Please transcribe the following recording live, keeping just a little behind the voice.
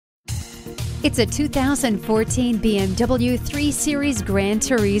It's a 2014 BMW 3 Series Gran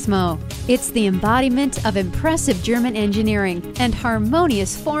Turismo. It's the embodiment of impressive German engineering and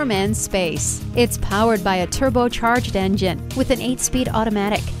harmonious form and space. It's powered by a turbocharged engine with an 8-speed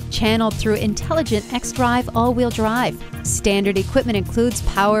automatic, channeled through intelligent xDrive all-wheel drive. Standard equipment includes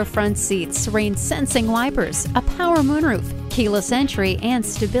power front seats, rain-sensing wipers, a power moonroof, keyless entry, and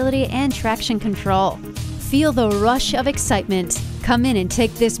stability and traction control. Feel the rush of excitement. Come in and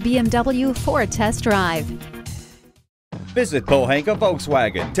take this BMW for a test drive. Visit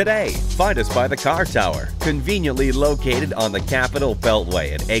Pohanka-Volkswagen today. Find us by the Car Tower, conveniently located on the Capitol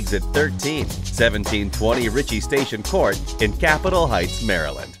Beltway at exit 13, 1720 Ritchie Station Court in Capitol Heights,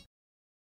 Maryland.